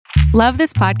Love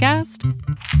this podcast?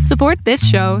 Support this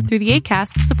show through the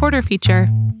Acast supporter feature.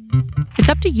 It's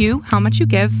up to you how much you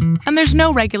give, and there's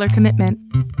no regular commitment.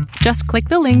 Just click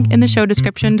the link in the show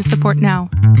description to support now.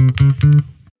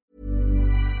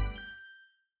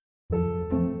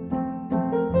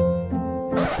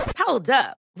 Hold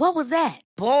up. What was that?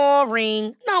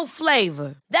 Boring. No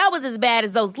flavor. That was as bad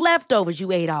as those leftovers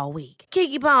you ate all week.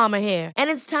 Keke Palmer here,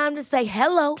 and it's time to say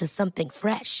hello to something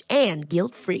fresh and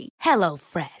guilt-free. Hello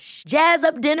Fresh. Jazz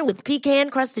up dinner with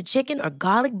pecan-crusted chicken or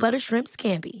garlic butter shrimp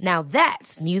scampi. Now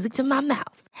that's music to my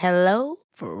mouth. Hello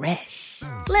Fresh.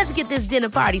 Let's get this dinner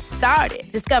party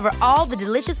started. Discover all the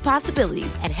delicious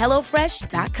possibilities at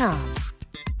hellofresh.com.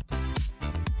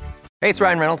 Hey, it's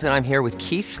Ryan Reynolds, and I'm here with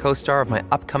Keith, co-star of my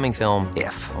upcoming film,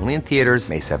 If, only in theaters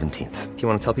May 17th. Do you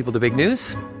want to tell people the big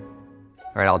news?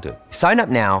 All right, I'll do it. Sign up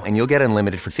now and you'll get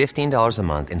unlimited for $15 a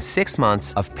month and 6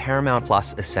 months of Paramount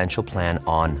Plus Essential Plan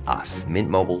on us.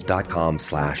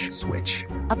 MintMobile.com/switch.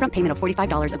 Upfront payment of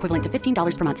 $45 equivalent to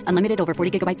 $15 per month. Unlimited over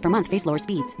 40 gigabytes per month. Face lower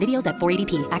speeds. Videos at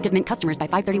 480p. Active Mint customers by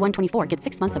 531.24 get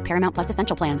 6 months of Paramount Plus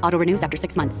Essential Plan. Auto renews after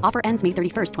 6 months. Offer ends May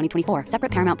 31st, 2024.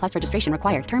 Separate Paramount Plus registration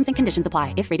required. Terms and conditions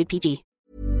apply if rated PG.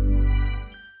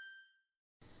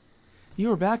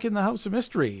 You are back in the House of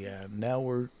Mystery, and now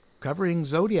we're covering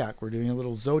Zodiac. We're doing a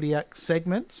little Zodiac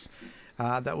segments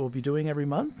that we'll be doing every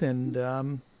month. And,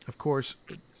 of course,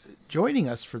 joining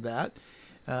us for that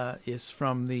is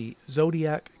from the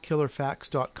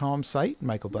ZodiacKillerFacts.com site,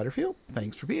 Michael Butterfield.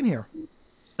 Thanks for being here.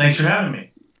 Thanks for having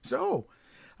me. So,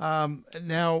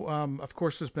 now, of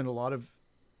course, there's been a lot of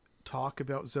talk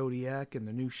about Zodiac and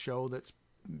the new show that's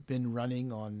been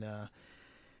running on,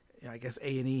 I guess,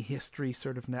 A&E History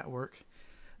sort of network.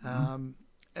 One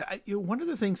of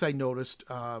the things I noticed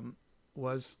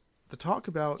was the talk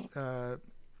about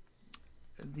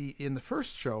in the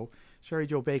first show, Sherry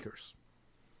Jo Bakers.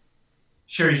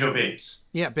 Sherry Jo Bates.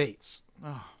 Yeah, Bates.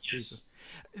 Oh, yes. Jesus.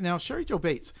 Now, Sherry Jo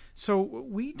Bates. So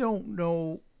we don't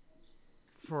know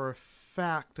for a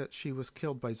fact that she was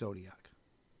killed by Zodiac.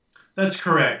 That's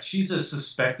correct. She's a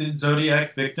suspected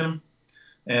Zodiac victim.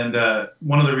 And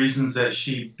one of the reasons that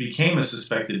she became a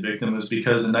suspected victim was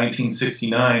because in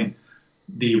 1969,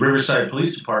 the Riverside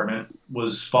Police Department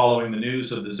was following the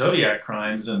news of the Zodiac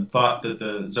crimes and thought that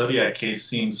the Zodiac case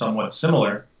seemed somewhat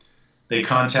similar. They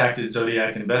contacted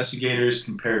Zodiac investigators,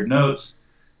 compared notes,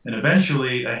 and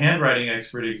eventually a handwriting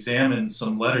expert examined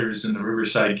some letters in the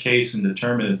Riverside case and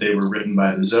determined that they were written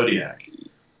by the Zodiac.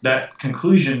 That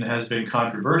conclusion has been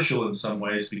controversial in some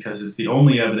ways because it's the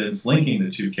only evidence linking the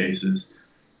two cases.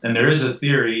 And there is a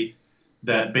theory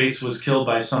that Bates was killed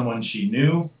by someone she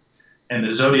knew, and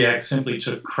the Zodiac simply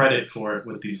took credit for it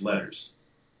with these letters.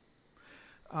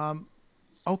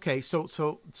 Okay, so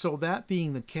that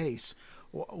being the case,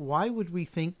 why would we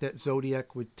think that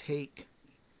Zodiac would take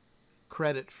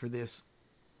credit for this,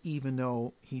 even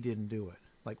though he didn't do it?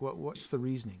 Like, what's the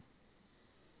reasoning?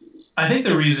 I think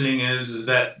the reasoning is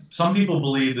that some people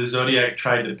believe the Zodiac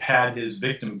tried to pad his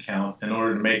victim count in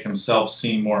order to make himself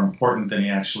seem more important than he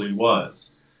actually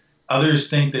was. Others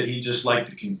think that he just liked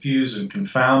to confuse and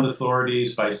confound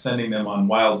authorities by sending them on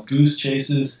wild goose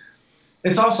chases.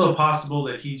 It's also possible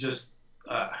that he just,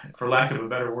 for lack of a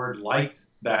better word, liked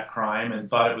that crime and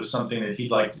thought it was something that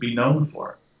he'd like to be known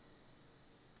for.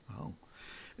 Oh.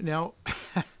 Now,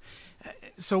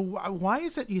 so why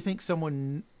is it you think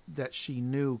someone that she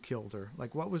knew killed her?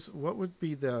 Like, what would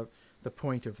be the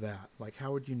point of that? Like,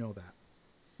 how would you know that?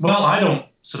 Well, I don't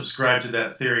subscribe to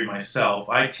that theory myself.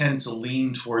 I tend to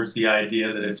lean towards the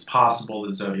idea that it's possible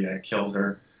that Zodiac killed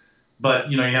her. But,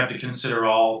 you have to consider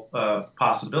all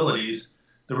possibilities.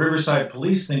 The Riverside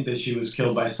police think that she was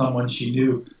killed by someone she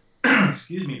knew,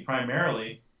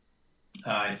 primarily,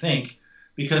 I think,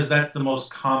 because that's the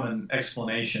most common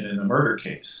explanation in a murder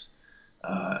case.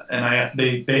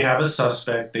 They have a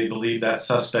suspect. They believe that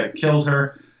suspect killed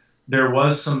her. There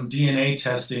was some DNA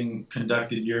testing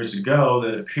conducted years ago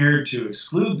that appeared to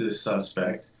exclude this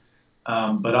suspect,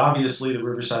 but obviously the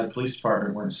Riverside Police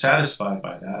Department weren't satisfied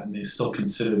by that, and they still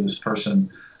consider this person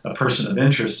a person of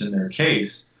interest in their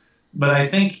case. But I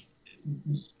think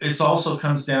it also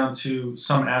comes down to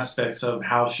some aspects of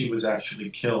how she was actually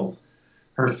killed.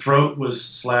 Her throat was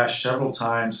slashed several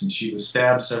times, and she was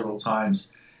stabbed several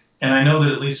times. And I know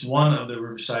that at least one of the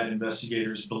Riverside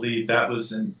investigators believed that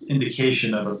was an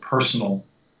indication of a personal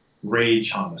rage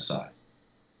homicide.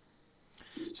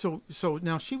 So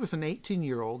now she was an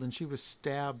 18-year-old and she was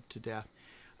stabbed to death.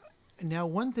 Now,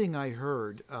 one thing I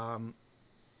heard so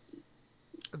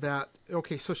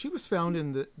she was found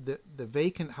in the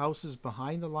vacant houses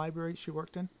behind the library she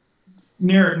worked in?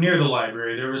 Near the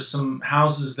library. There was some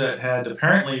houses that had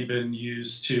apparently been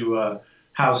used to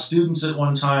house students at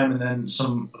one time, and then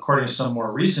according to some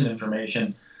more recent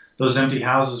information, those empty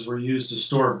houses were used to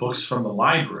store books from the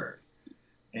library.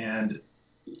 And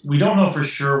we don't know for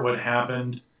sure what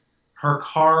happened. Her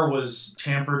car was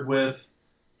tampered with,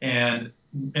 and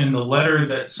in the letter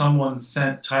that someone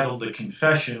sent titled The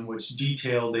Confession, which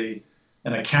detailed an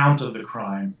account of the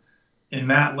crime, in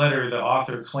that letter, the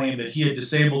author claimed that he had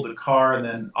disabled the car and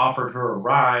then offered her a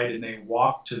ride, and they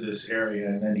walked to this area,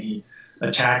 and then he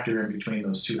attacked her in between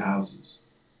those two houses.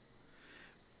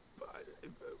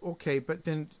 Okay, but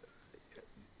then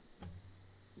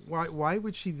why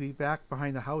would she be back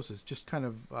behind the houses, just kind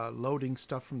of loading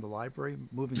stuff from the library,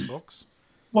 moving books?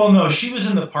 Well, no, she was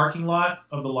in the parking lot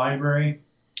of the library,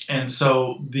 and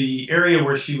so the area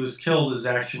where she was killed is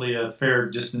actually a fair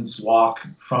distance walk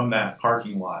from that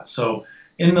parking lot. So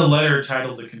in the letter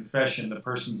titled The Confession, the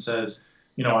person says,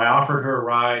 I offered her a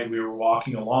ride, we were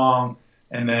walking along,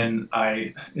 and then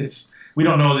we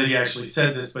don't know that he actually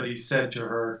said this, but he said to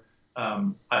her,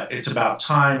 it's about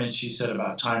time, and she said,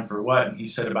 about time for what? And he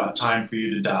said, about time for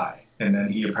you to die. And then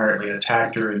he apparently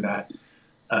attacked her in that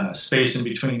space in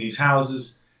between these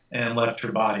houses and left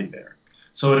her body there.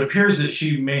 So it appears that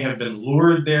she may have been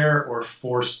lured there or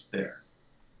forced there.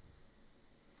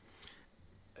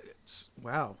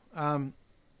 Wow.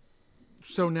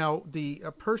 So now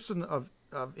a person of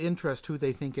interest who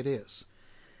they think it is,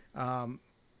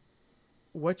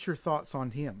 what's your thoughts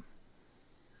on him?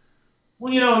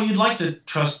 Well, you'd like to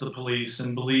trust the police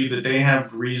and believe that they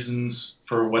have reasons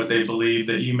for what they believe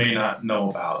that you may not know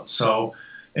about. So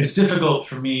it's difficult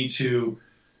for me to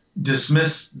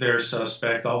dismiss their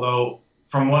suspect, although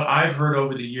from what I've heard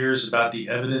over the years about the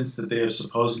evidence that they have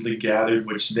supposedly gathered,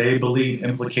 which they believe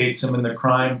implicates him in the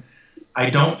crime, I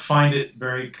don't find it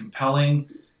very compelling.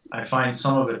 I find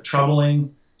some of it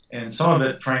troubling, and some of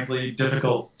it, frankly,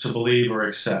 difficult to believe or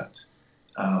accept.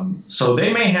 So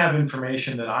they may have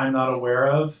information that I'm not aware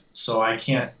of, so I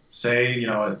can't say,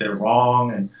 they're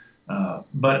wrong.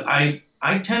 But I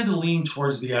tend to lean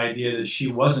towards the idea that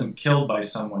she wasn't killed by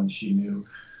someone she knew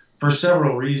for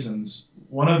several reasons.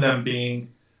 One of them being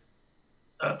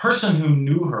a person who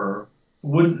knew her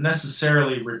wouldn't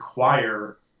necessarily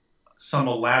require some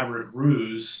elaborate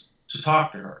ruse to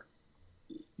talk to her.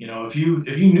 If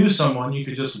you knew someone, you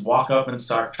could just walk up and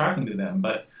start talking to them.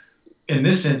 But in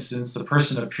this instance, the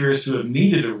person appears to have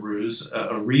needed a ruse,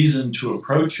 a reason to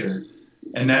approach her,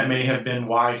 and that may have been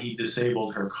why he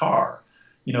disabled her car.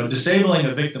 Disabling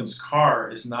a victim's car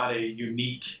is not a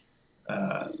unique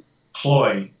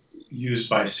ploy used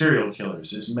by serial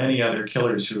killers. There's many other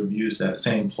killers who have used that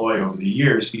same ploy over the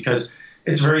years because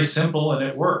it's very simple and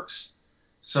it works.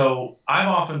 So I've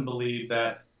often believed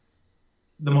that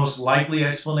the most likely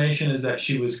explanation is that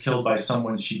she was killed by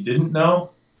someone she didn't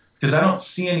know, because I don't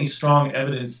see any strong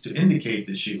evidence to indicate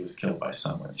that she was killed by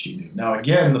someone she knew. Now,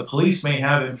 again, the police may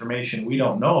have information we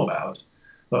don't know about,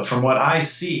 but from what I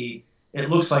see,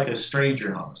 it looks like a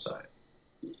stranger homicide.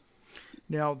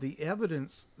 Now, the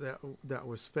evidence that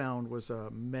was found was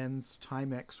a men's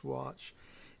Timex watch,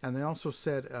 and they also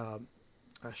said a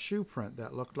shoe print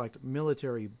that looked like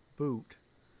military boot.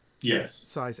 Yes.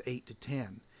 Size 8 to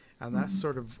 10. And that's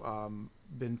sort of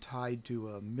been tied to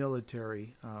a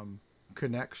military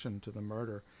connection to the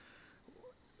murder.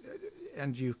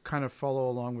 And you kind of follow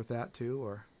along with that too,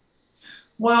 or?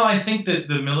 Well, I think that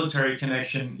the military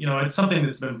connection, it's something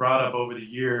that's been brought up over the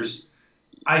years.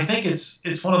 I think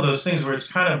it's one of those things where it's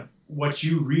kind of what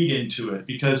you read into it,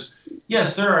 because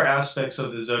yes, there are aspects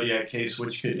of the Zodiac case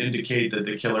which could indicate that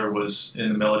the killer was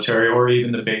in the military, or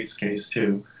even the Bates case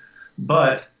too.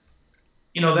 But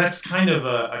that's kind of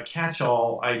a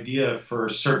catch-all idea for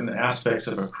certain aspects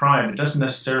of a crime. It doesn't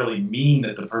necessarily mean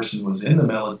that the person was in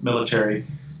the military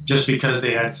just because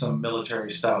they had some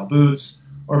military-style boots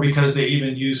or because they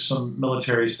even used some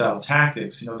military-style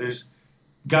tactics. There's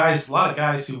a lot of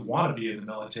guys who want to be in the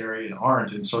military and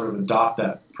aren't, and sort of adopt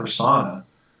that persona.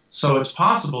 So it's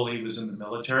possible he was in the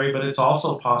military, but it's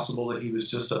also possible that he was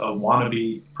just a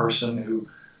wannabe person who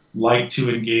liked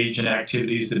to engage in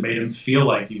activities that made him feel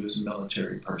like he was a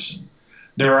military person.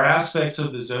 There are aspects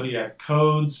of the Zodiac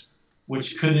codes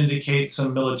which could indicate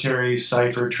some military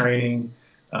cipher training,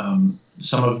 some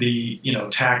of the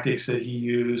tactics that he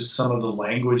used, some of the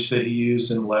language that he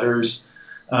used in letters.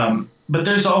 But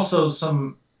there's also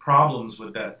some problems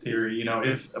with that theory.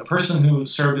 If a person who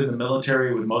served in the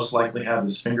military would most likely have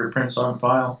his fingerprints on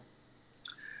file,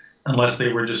 unless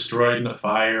they were destroyed in a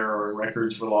fire or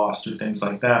records were lost or things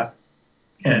like that.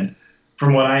 And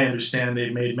from what I understand,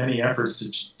 they've made many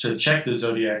efforts to check the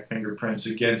Zodiac fingerprints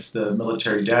against the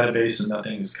military database, and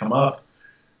nothing has come up.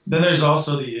 Then there's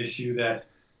also the issue that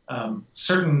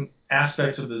certain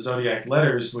aspects of the Zodiac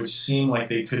letters which seem like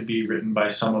they could be written by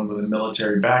someone with a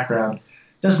military background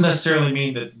doesn't necessarily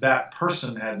mean that that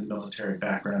person had a military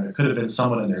background. It could have been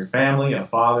someone in their family, a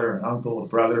father, an uncle, a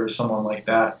brother, or someone like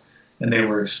that, and they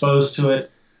were exposed to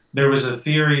it. There was a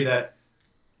theory that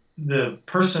the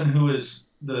person who is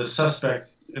the suspect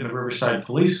in the Riverside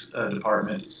Police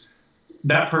Department,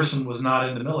 that person was not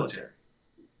in the military.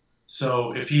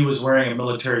 So if he was wearing a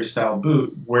military-style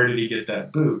boot, where did he get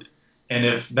that boot? And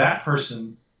if that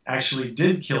person actually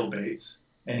did kill Bates,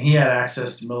 and he had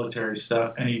access to military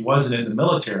stuff, and he wasn't in the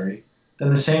military,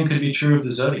 then the same could be true of the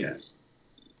Zodiac.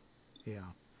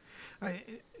 Yeah.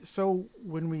 So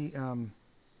when we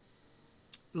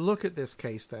look at this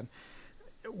case, then,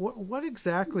 what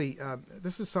exactly,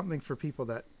 this is something for people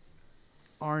that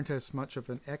aren't as much of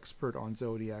an expert on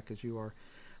Zodiac as you are.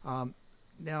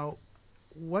 Now,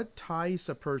 what ties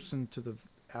a person to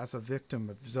as a victim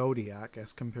of Zodiac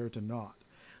as compared to not?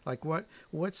 Like,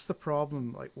 what's the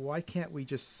problem? Like, why can't we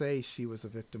just say she was a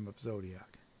victim of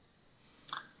Zodiac?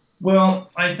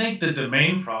 Well, I think that the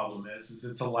main problem is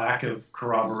it's a lack of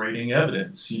corroborating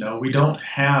evidence. You know, we don't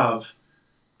have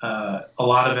a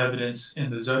lot of evidence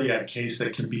in the Zodiac case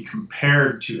that can be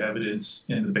compared to evidence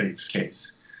in the Bates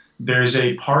case. There's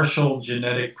a partial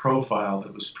genetic profile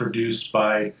that was produced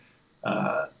by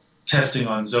testing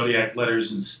on Zodiac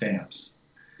letters and stamps.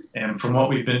 And from what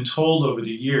we've been told over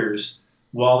the years,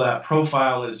 while that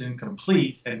profile is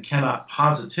incomplete and cannot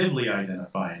positively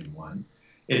identify anyone,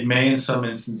 it may in some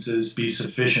instances be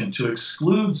sufficient to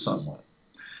exclude someone.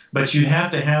 But you'd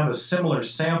have to have a similar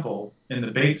sample in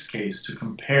the Bates case to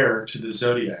compare to the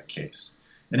Zodiac case.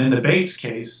 And in the Bates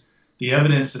case, the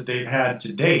evidence that they've had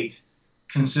to date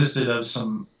consisted of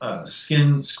some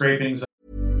skin scrapings.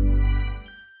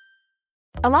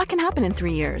 A lot can happen in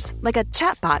 3 years, like a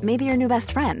chatbot may be your new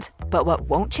best friend. But what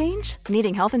won't change?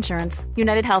 Needing health insurance.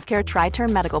 United Healthcare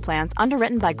Tri-Term Medical Plans,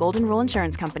 underwritten by Golden Rule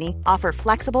Insurance Company, offer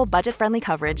flexible, budget-friendly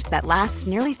coverage that lasts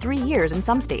nearly 3 years in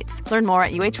some states. Learn more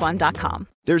at uh1.com.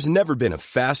 There's never been a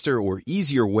faster or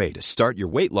easier way to start your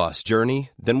weight loss journey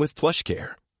than with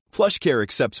PlushCare. PlushCare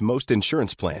accepts most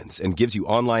insurance plans and gives you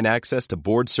online access to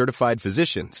board-certified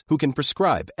physicians who can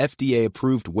prescribe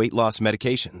FDA-approved weight loss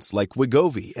medications like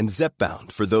Wegovy and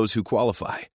Zepbound for those who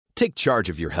qualify. Take charge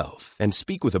of your health and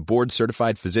speak with a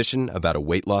board-certified physician about a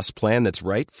weight loss plan that's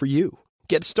right for you.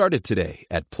 Get started today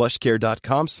at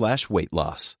plushcare.com/weight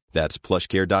loss. That's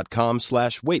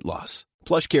plushcare.com/weight loss.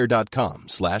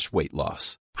 plushcare.com/weight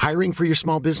loss. Hiring for your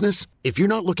small business? If you're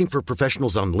not looking for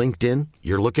professionals on LinkedIn,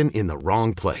 you're looking in the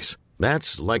wrong place.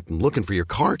 That's like looking for your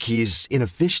car keys in a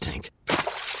fish tank.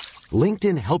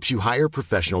 LinkedIn helps you hire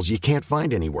professionals you can't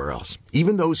find anywhere else,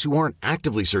 even those who aren't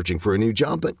actively searching for a new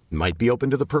job but might be open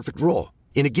to the perfect role.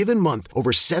 In a given month,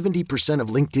 over 70% of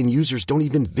LinkedIn users don't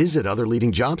even visit other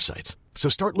leading job sites. So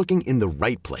start looking in the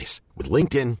right place. With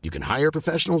LinkedIn, you can hire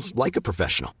professionals like a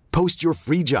professional. Post your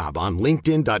free job on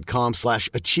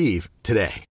linkedin.com/achieve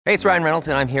today. Hey, it's Ryan Reynolds,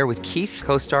 and I'm here with Keith,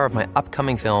 co-star of my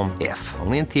upcoming film, If,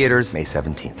 only in theaters May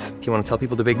 17th. Do you want to tell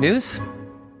people the big news?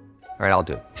 All right, I'll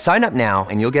do it. Sign up now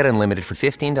and you'll get unlimited for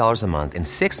 $15 a month and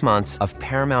 6 months of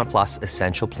Paramount Plus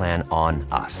Essential Plan on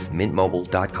us.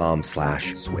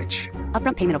 MintMobile.com/switch.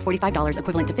 Upfront payment of $45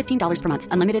 equivalent to $15 per month.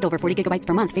 Unlimited over 40 gigabytes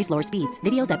per month. Face lower speeds.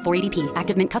 Videos at 480p.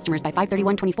 Active Mint customers by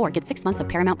 531.24 get 6 months of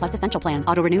Paramount Plus Essential Plan.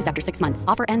 Auto renews after 6 months.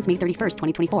 Offer ends May 31st,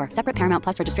 2024. Separate Paramount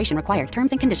Plus registration required.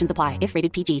 Terms and conditions apply if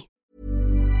rated PG.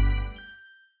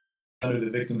 Under the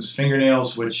victim's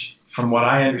fingernails, which from what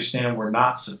I understand were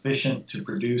not sufficient to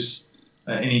produce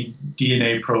any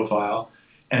DNA profile.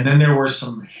 And then there were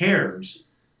some hairs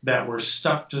that were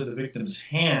stuck to the victim's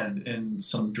hand in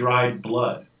some dried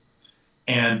blood.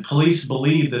 And police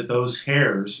believe that those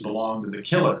hairs belong to the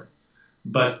killer.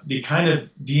 But the kind of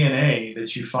DNA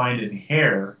that you find in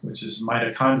hair, which is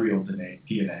mitochondrial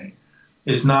DNA,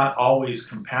 is not always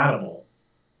compatible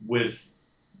with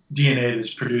DNA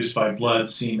that's produced by blood,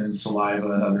 semen,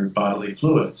 saliva, and other bodily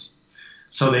fluids.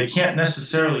 So they can't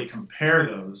necessarily compare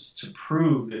those to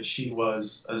prove that she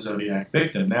was a Zodiac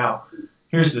victim. Now,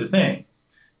 here's the thing.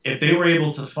 If they were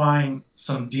able to find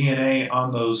some DNA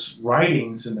on those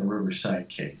writings in the Riverside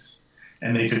case,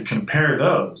 and they could compare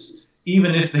those,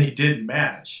 even if they did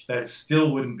match, that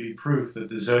still wouldn't be proof that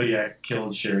the Zodiac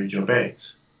killed Cheri Jo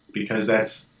Bates, because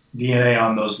that's DNA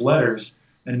on those letters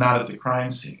and not at the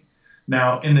crime scene.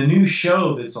 Now, in the new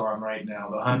show that's on right now,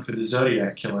 The Hunt for the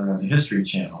Zodiac Killer on the History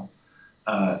Channel,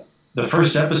 the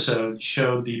first episode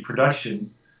showed the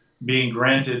production being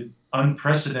granted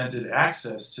unprecedented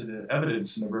access to the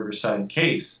evidence in the Riverside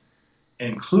case,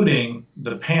 including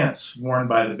the pants worn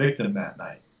by the victim that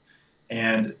night.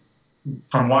 And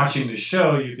from watching the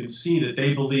show, you can see that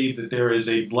they believe that there is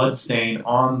a blood stain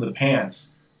on the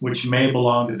pants, which may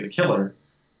belong to the killer.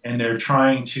 And they're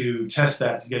trying to test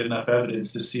that to get enough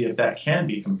evidence to see if that can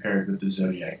be compared with the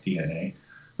Zodiac DNA.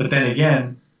 But then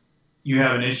again, you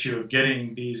have an issue of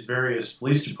getting these various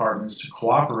police departments to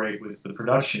cooperate with the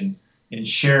production in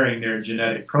sharing their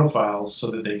genetic profiles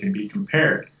so that they can be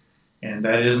compared. And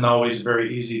that isn't always a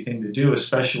very easy thing to do,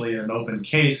 especially in an open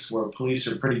case where police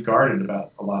are pretty guarded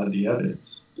about a lot of the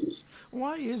evidence.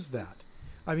 Why is that?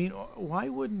 I mean, why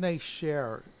wouldn't they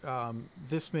share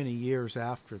this many years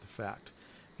after the fact?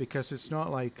 Because it's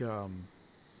not like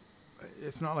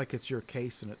it's your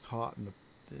case and it's hot and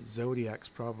the Zodiac's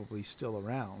probably still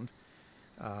around.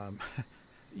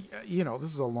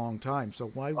 This is a long time,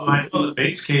 so why would I know the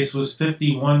Bates case was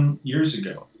 51 years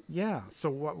ago. Yeah,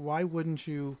 so why wouldn't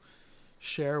you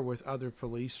share with other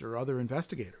police or other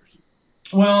investigators?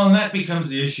 Well, and that becomes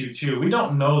the issue too. We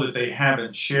don't know that they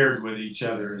haven't shared with each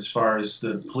other as far as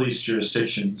the police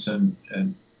jurisdictions,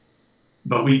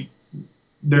 but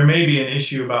there may be an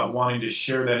issue about wanting to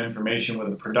share that information with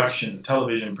a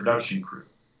television production crew.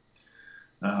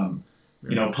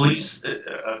 Police,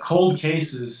 a cold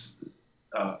case is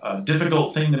a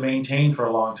difficult thing to maintain for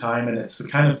a long time, and it's the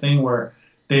kind of thing where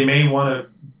they may want to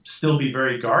still be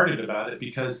very guarded about it,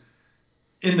 because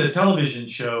in the television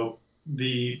show,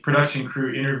 the production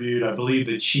crew interviewed, I believe,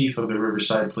 the chief of the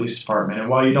Riverside Police Department, and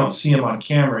while you don't see him on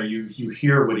camera, you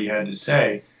hear what he had to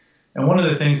say. And one of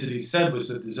the things that he said was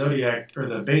that the Zodiac, or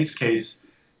the Bates case,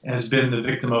 has been the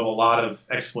victim of a lot of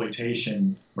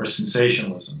exploitation or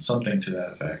sensationalism, something to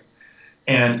that effect.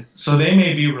 And so they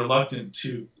may be reluctant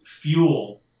to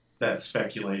fuel that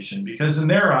speculation, because in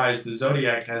their eyes, the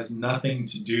Zodiac has nothing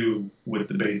to do with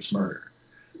the Bates murder.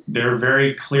 They're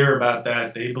very clear about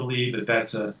that. They believe that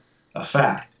that's a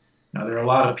fact. Now, there are a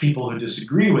lot of people who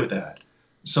disagree with that.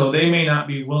 So they may not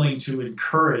be willing to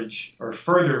encourage or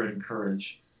further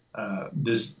encourage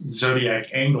this Zodiac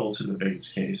angle to the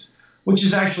Bates case, which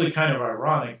is actually kind of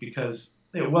ironic, because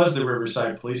it was the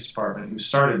Riverside Police Department who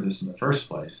started this in the first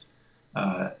place.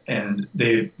 And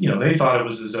they thought it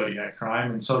was a Zodiac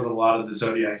crime, and so did a lot of the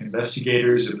Zodiac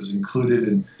investigators. It was included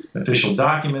in official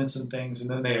documents and things, and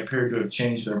then they appeared to have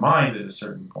changed their mind at a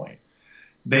certain point.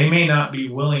 They may not be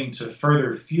willing to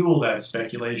further fuel that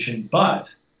speculation,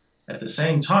 but at the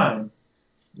same time,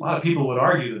 a lot of people would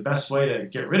argue the best way to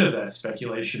get rid of that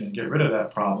speculation and get rid of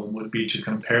that problem would be to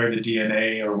compare the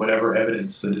DNA or whatever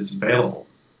evidence that is available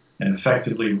and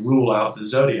effectively rule out the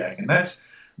Zodiac. And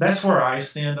that's where I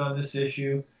stand on this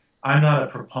issue. I'm not a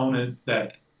proponent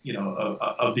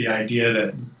of the idea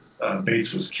that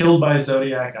Bates was killed by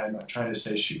Zodiac. I'm not trying to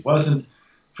say she wasn't.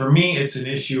 For me, it's an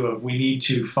issue of we need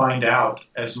to find out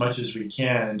as much as we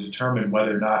can and determine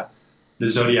whether or not the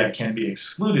Zodiac can be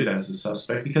excluded as a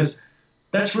suspect, because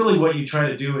that's really what you try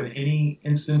to do in any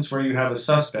instance where you have a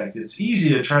suspect. It's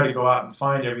easy to try to go out and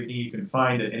find everything you can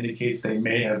find that indicates they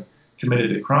may have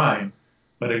committed the crime,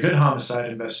 but a good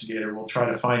homicide investigator will try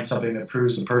to find something that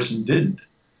proves the person didn't.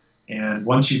 And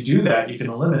once you do that, you can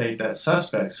eliminate that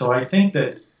suspect. So I think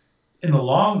that in the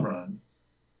long run,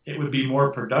 it would be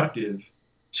more productive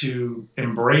to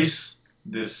embrace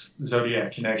this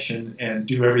Zodiac connection and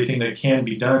do everything that can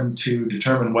be done to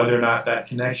determine whether or not that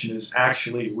connection is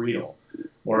actually real,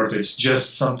 or if it's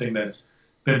just something that's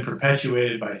been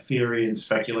perpetuated by theory and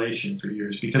speculation for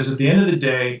years. Because at the end of the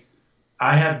day,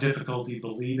 I have difficulty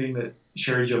believing that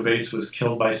Cheri Jo Bates was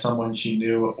killed by someone she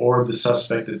knew or the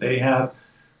suspect that they have.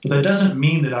 But that doesn't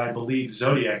mean that I believe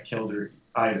Zodiac killed her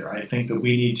either. I think that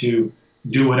we need to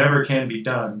do whatever can be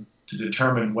done to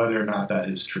determine whether or not that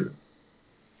is true.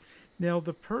 Now,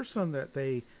 the person that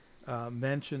they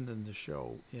mentioned in the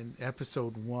show in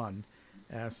episode 1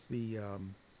 as the,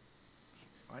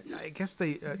 I guess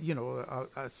they,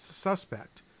 a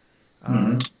suspect.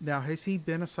 Now, has he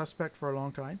been a suspect for a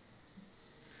long time?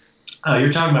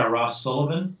 You're talking about Ross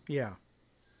Sullivan? Yeah.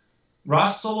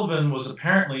 Ross Sullivan was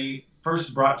apparently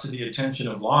first brought to the attention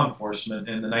of law enforcement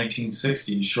in the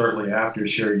 1960s, shortly after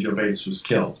Cheri Jo Bates was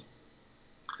killed.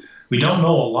 We don't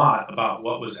know a lot about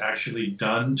what was actually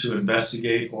done to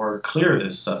investigate or clear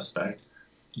this suspect,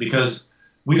 because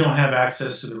we don't have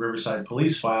access to the Riverside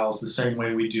police files the same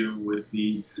way we do with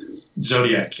the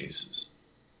Zodiac cases.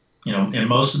 In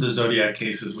most of the Zodiac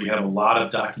cases, we have a lot of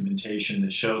documentation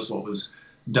that shows what was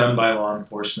done by law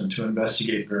enforcement to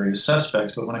investigate various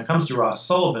suspects. But when it comes to Ross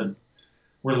Sullivan,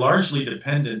 we're largely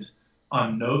dependent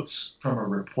on notes from a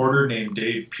reporter named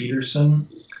Dave Peterson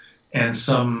and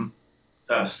some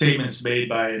statements made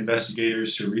by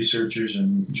investigators to researchers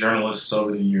and journalists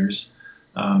over the years.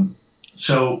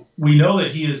 So we know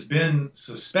that he has been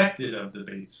suspected of the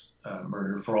Bates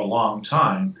murder for a long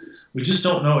time. We just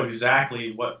don't know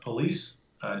exactly what police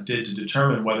did to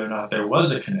determine whether or not there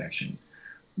was a connection.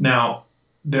 Now,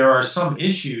 there are some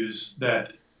issues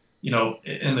that,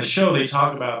 in the show they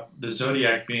talk about the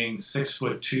Zodiac being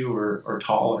 6'2" or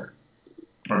taller,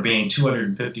 or being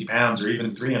 250 pounds or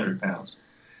even 300 pounds.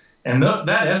 And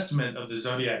that estimate of the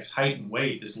Zodiac's height and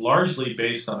weight is largely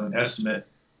based on an estimate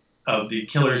of the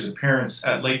killer's appearance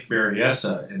at Lake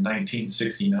Berryessa in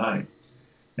 1969.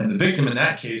 And the victim in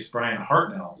that case, Brian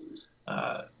Hartnell,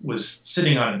 was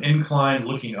sitting on an incline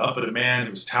looking up at a man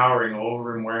who was towering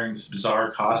over him wearing this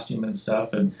bizarre costume and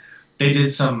stuff. And they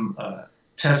did some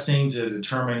testing to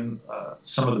determine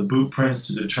some of the boot prints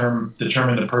to determine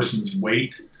the person's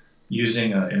weight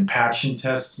using impaction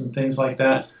tests and things like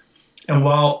that. And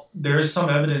while there is some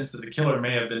evidence that the killer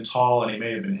may have been tall and he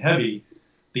may have been heavy,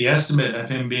 the estimate of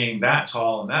him being that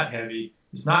tall and that heavy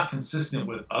is not consistent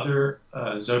with other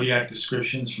Zodiac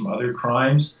descriptions from other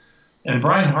crimes. And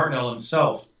Brian Hartnell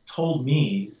himself told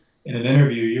me in an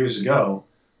interview years ago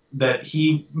that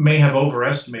he may have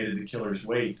overestimated the killer's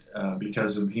weight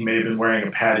because he may have been wearing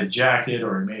a padded jacket,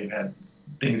 or he may have had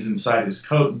things inside his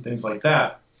coat and things like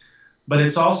that. But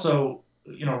it's also,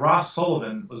 Ross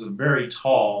Sullivan was a very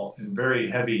tall and very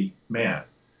heavy man.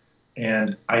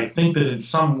 And I think that in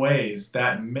some ways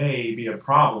that may be a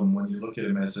problem when you look at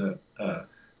him as a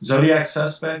Zodiac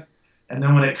suspect. And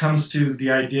then when it comes to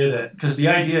the idea because the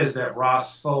idea is that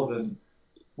Ross Sullivan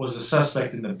was a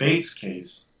suspect in the Bates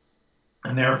case,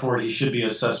 and therefore he should be a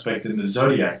suspect in the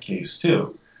Zodiac case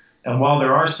too. And while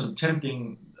there are some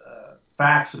tempting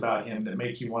facts about him that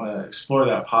make you want to explore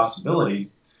that possibility,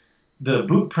 the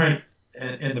boot print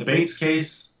in the Bates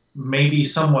case may be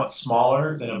somewhat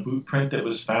smaller than a boot print that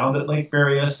was found at Lake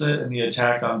Berryessa in the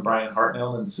attack on Brian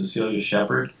Hartnell and Cecilia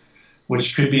Shepard,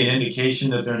 which could be an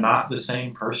indication that they're not the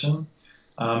same person.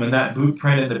 And that boot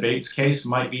print in the Bates case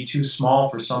might be too small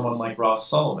for someone like Ross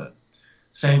Sullivan.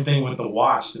 Same thing with the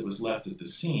watch that was left at the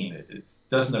scene. It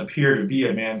doesn't appear to be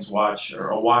a man's watch, or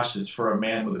a watch that's for a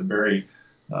man with a very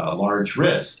large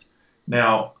wrist.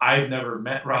 Now, I've never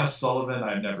met Ross Sullivan.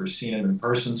 I've never seen him in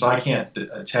person, so I can't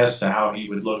attest to how he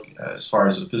would look as far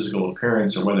as a physical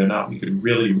appearance, or whether or not we could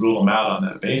really rule him out on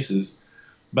that basis.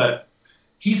 But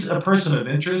he's a person of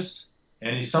interest,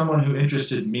 and he's someone who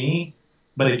interested me.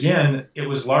 But again, it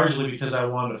was largely because I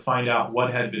wanted to find out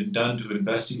what had been done to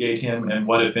investigate him and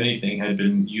what, if anything, had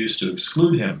been used to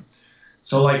exclude him.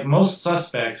 So like most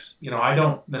suspects, I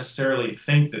don't necessarily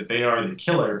think that they are the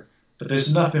killer, but there's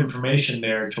enough information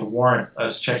there to warrant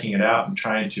us checking it out and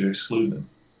trying to exclude them.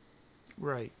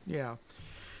 Right, yeah.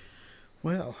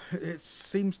 Well, it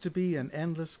seems to be an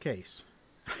endless case.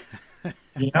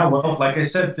 Yeah, well, like I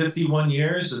said, 51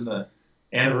 years, and the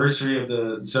anniversary of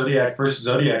the first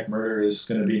Zodiac murder is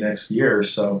going to be next year.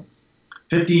 So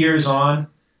 50 years on,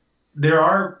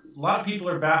 a lot of people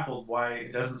are baffled why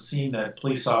it doesn't seem that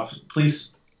police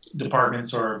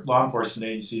departments or law enforcement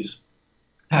agencies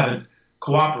haven't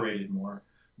cooperated more.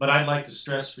 But I'd like to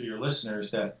stress for your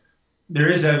listeners that there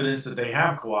is evidence that they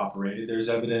have cooperated. There's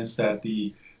evidence that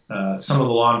some of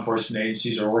the law enforcement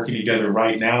agencies are working together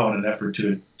right now in an effort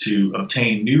to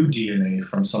obtain new DNA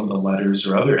from some of the letters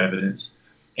or other evidence.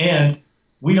 And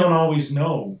we don't always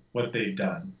know what they've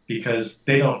done because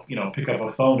they don't, pick up a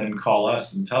phone and call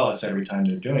us and tell us every time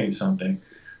they're doing something.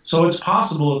 So it's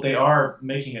possible that they are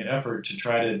making an effort to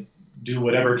try to do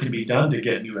whatever can be done to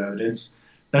get new evidence.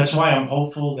 That's why I'm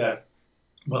hopeful that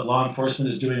what law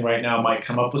enforcement is doing right now might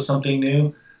come up with something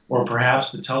new, or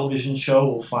perhaps the television show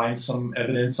will find some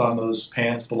evidence on those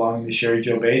pants belonging to Cheri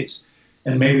Jo Bates,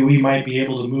 and maybe we might be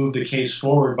able to move the case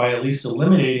forward by at least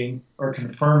eliminating or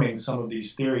confirming some of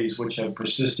these theories which have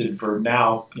persisted for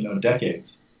now,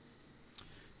 decades.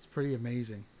 It's pretty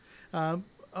amazing.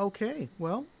 Okay,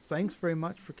 well, thanks very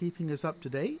much for keeping us up to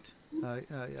date.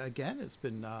 Again, it's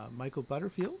been Michael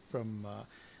Butterfield from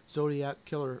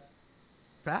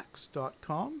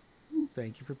ZodiacKillerFacts.com.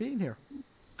 Thank you for being here.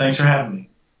 Thanks for having me.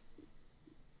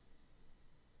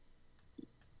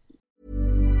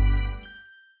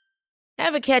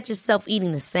 Ever catch yourself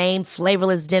eating the same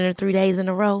flavorless dinner 3 days in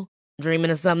a row?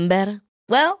 Dreaming of something better?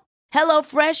 Well,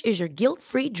 HelloFresh is your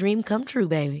guilt-free dream come true,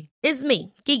 baby. It's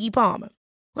me, Keke Palmer.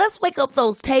 Let's wake up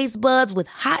those taste buds with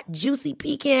hot, juicy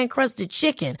pecan-crusted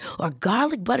chicken or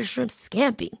garlic butter shrimp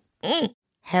scampi.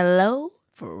 Hello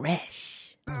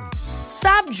Fresh.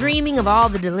 Stop dreaming of all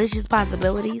the delicious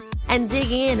possibilities and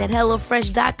dig in at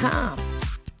HelloFresh.com.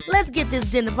 Let's get this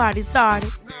dinner party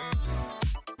started.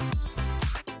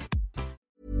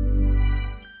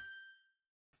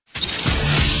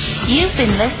 You've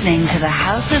been listening to the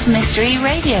House of Mystery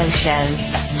radio show.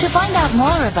 To find out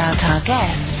more about our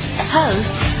guests,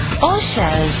 hosts, or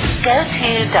shows, go to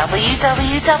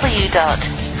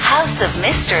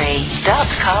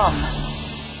www.houseofmystery.com.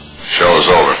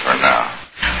 Show's over for now.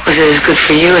 Was it as good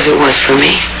for you as it was for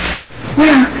me?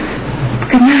 Well,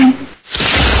 good night.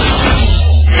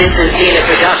 This has been a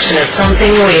production of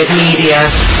Something Weird Media.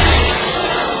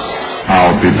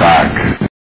 I'll be back.